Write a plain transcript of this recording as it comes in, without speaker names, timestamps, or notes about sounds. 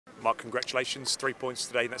Mark, congratulations, 3 points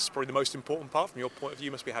today. That's probably the most important part from your point of view.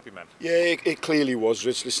 You must be happy, man. Yeah, it clearly was,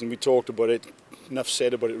 Rich. Listen, we talked about it, enough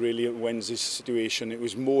said about it really at Wednesday's situation. It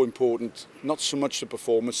was more important, not so much the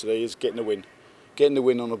performance today, as getting the win. Getting the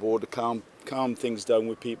win on the board to calm things down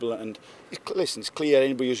with people. And listen, it's clear,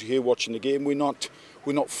 anybody who's here watching the game, we're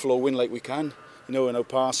not flowing like we can. You know, in our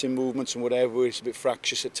passing movements and whatever, it's a bit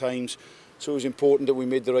fractious at times. So it was important that we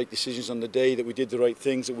made the right decisions on the day, that we did the right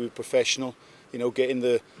things, that we were professional. You know, getting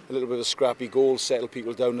a little bit of scrappy goal, settle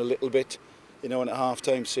people down a little bit. You know, and at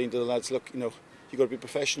half-time saying to the lads, look, you know, you've got to be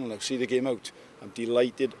professional now, see the game out. I'm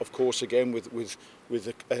delighted, of course, again,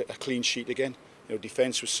 with a clean sheet again. You know,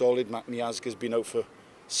 defence was solid. Matt Miazga's been out for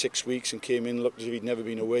 6 weeks and came in, looked as if he'd never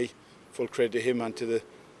been away. Full credit to him and to the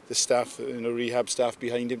staff, you know, rehab staff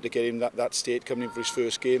behind him to get him that state coming in for his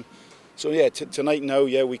first game. So yeah, tonight now,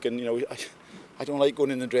 yeah, we can, you know, I don't like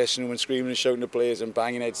going in the dressing room and screaming and shouting at players and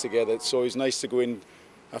banging heads together. So it's nice to go in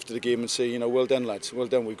after the game and say, you know, well done lads, well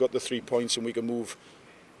done. We've got the 3 points and we can move,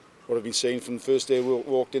 what I've been saying from the first day we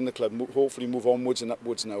walked in the club, hopefully move onwards and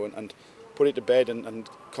upwards now and put it to bed and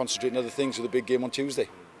concentrate on other things with the big game on Tuesday.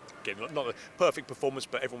 Again, not a perfect performance,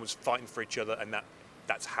 but everyone was fighting for each other, and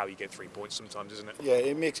that's how you get 3 points sometimes, isn't it? Yeah,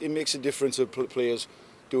 it makes a difference of players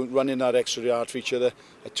running that extra yard for each other.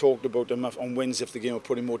 I talked about them on Wednesday after the game of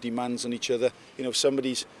putting more demands on each other. You know, if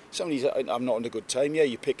somebody's I'm not on a good time, yeah,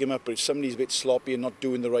 you pick him up, but if somebody's a bit sloppy and not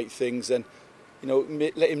doing the right things, then, you know,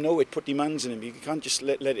 let him know it, put demands in him. You can't just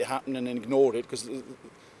let it happen and then ignore it, because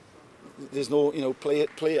there's no, you know,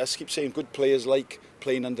 I keep saying good players like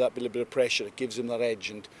playing under that little bit of pressure. It gives them that edge,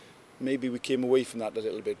 and maybe we came away from that a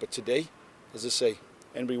little bit. But today, as I say,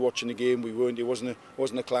 anybody watching the game, it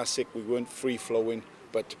wasn't a classic, we weren't free flowing,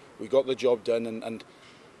 but we got the job done. And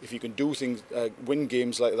if you can do things, win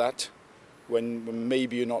games like that, when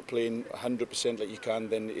maybe you're not playing 100% like you can,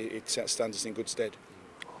 then it stands us in good stead.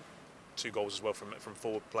 2 goals as well from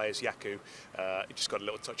forward players. Yaku, he just got a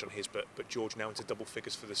little touch on his, but George now into double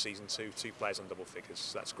figures for the season too. 2 players on double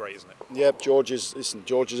figures. That's great, isn't it? Yeah, George is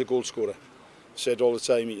a goal scorer. I've said all the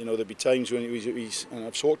time, you know, there'll be times when he's and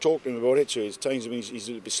I've talked to him about it, so there's times when he's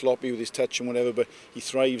a little bit sloppy with his touch and whatever, but he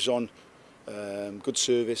thrives on good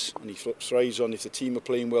service, and he thrives on, if the team are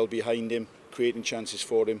playing well behind him, creating chances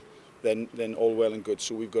for him, then all well and good.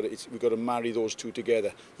 So we've got to marry those two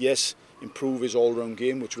together. Yes, improve his all-round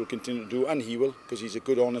game, which we'll continue to do, and he will, because he's a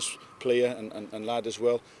good, honest player and lad as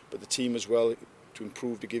well. But the team as well to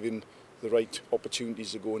improve, to give him the right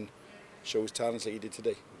opportunities to go and show his talents like he did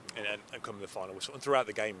today. And come to the final whistle, and throughout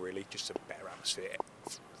the game, really, just a better atmosphere,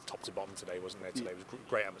 top to bottom today, wasn't there? Today was a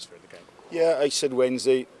great atmosphere in the game. Yeah, I said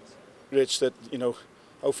Wednesday, Rich, that, you know,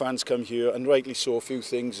 our fans come here, and rightly so, a few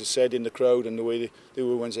things are said in the crowd and the way they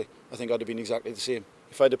were Wednesday. I think I'd have been exactly the same.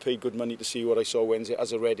 If I'd have paid good money to see what I saw Wednesday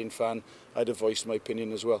as a Reading fan, I'd have voiced my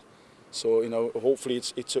opinion as well. So, you know, hopefully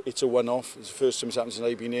it's a one-off. It's the first time it's happened since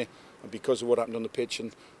I've been here, and because of what happened on the pitch,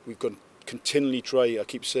 and we've got to continually try, I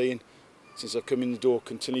keep saying, since I've come in the door,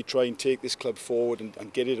 continually try and take this club forward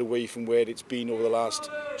and get it away from where it's been over the last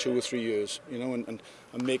 2 or 3 years, you know, and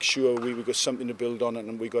make sure we've got something to build on it,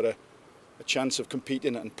 and we've got a chance of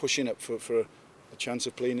competing and pushing up for a chance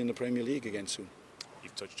of playing in the Premier League again soon.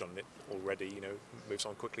 You've touched on it already, you know, moves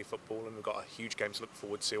on quickly, football, and we've got a huge game to look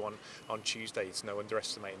forward to on Tuesday. It's no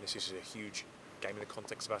underestimating this is a huge game in the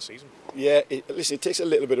context of our season. Yeah, listen, it takes a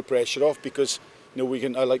little bit of pressure off, because, you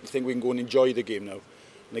know, I like to think we can go and enjoy the game now.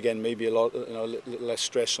 And again, maybe a little less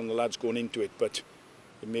stress on the lads going into it, but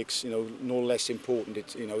it makes, you know, no less important.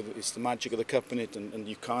 It's, you know, it's the magic of the cup in it, and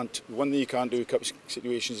you can't. One thing you can't do in cup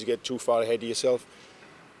situations is get too far ahead of yourself.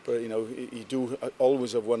 But, you know, you do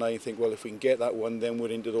always have one eye and think, well, if we can get that one, then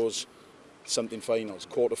we're into those something finals,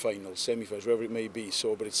 quarter-finals, semi-finals, wherever it may be.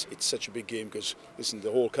 So, but it's such a big game, because, listen,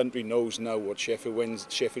 the whole country knows now what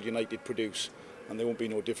Sheffield United produce, and there won't be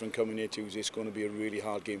no different coming here Tuesday. It's going to be a really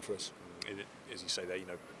hard game for us. As you say there, you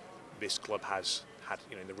know, this club has had,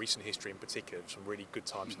 you know, in the recent history in particular, some really good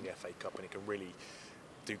times in the FA Cup, and it can really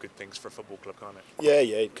do good things for a football club, can't it? Yeah,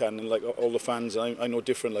 it can, and like all the fans, I know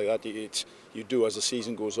different like that. You do, as the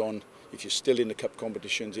season goes on, if you're still in the cup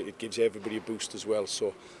competitions, it gives everybody a boost as well.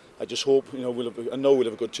 So I just hope, you know, I know we'll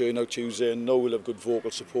have a good turnout Tuesday, and I know we'll have good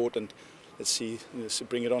vocal support, and let's see, let's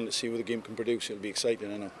bring it on, let's see what the game can produce. It'll be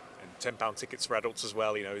exciting, I know. £10 tickets for adults as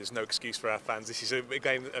well. You know, there's no excuse for our fans. This is a big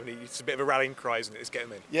game. I mean, it's a bit of a rallying cry, isn't it? Let's get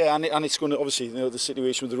them in. Yeah, and it's going to, obviously, you know, the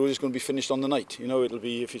situation with the rules is going to be finished on the night. You know, it'll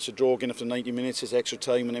be, if it's a draw again after 90 minutes, it's extra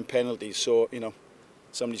time and then penalties. So, you know,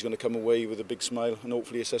 somebody's going to come away with a big smile, and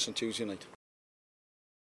hopefully it's us on Tuesday night.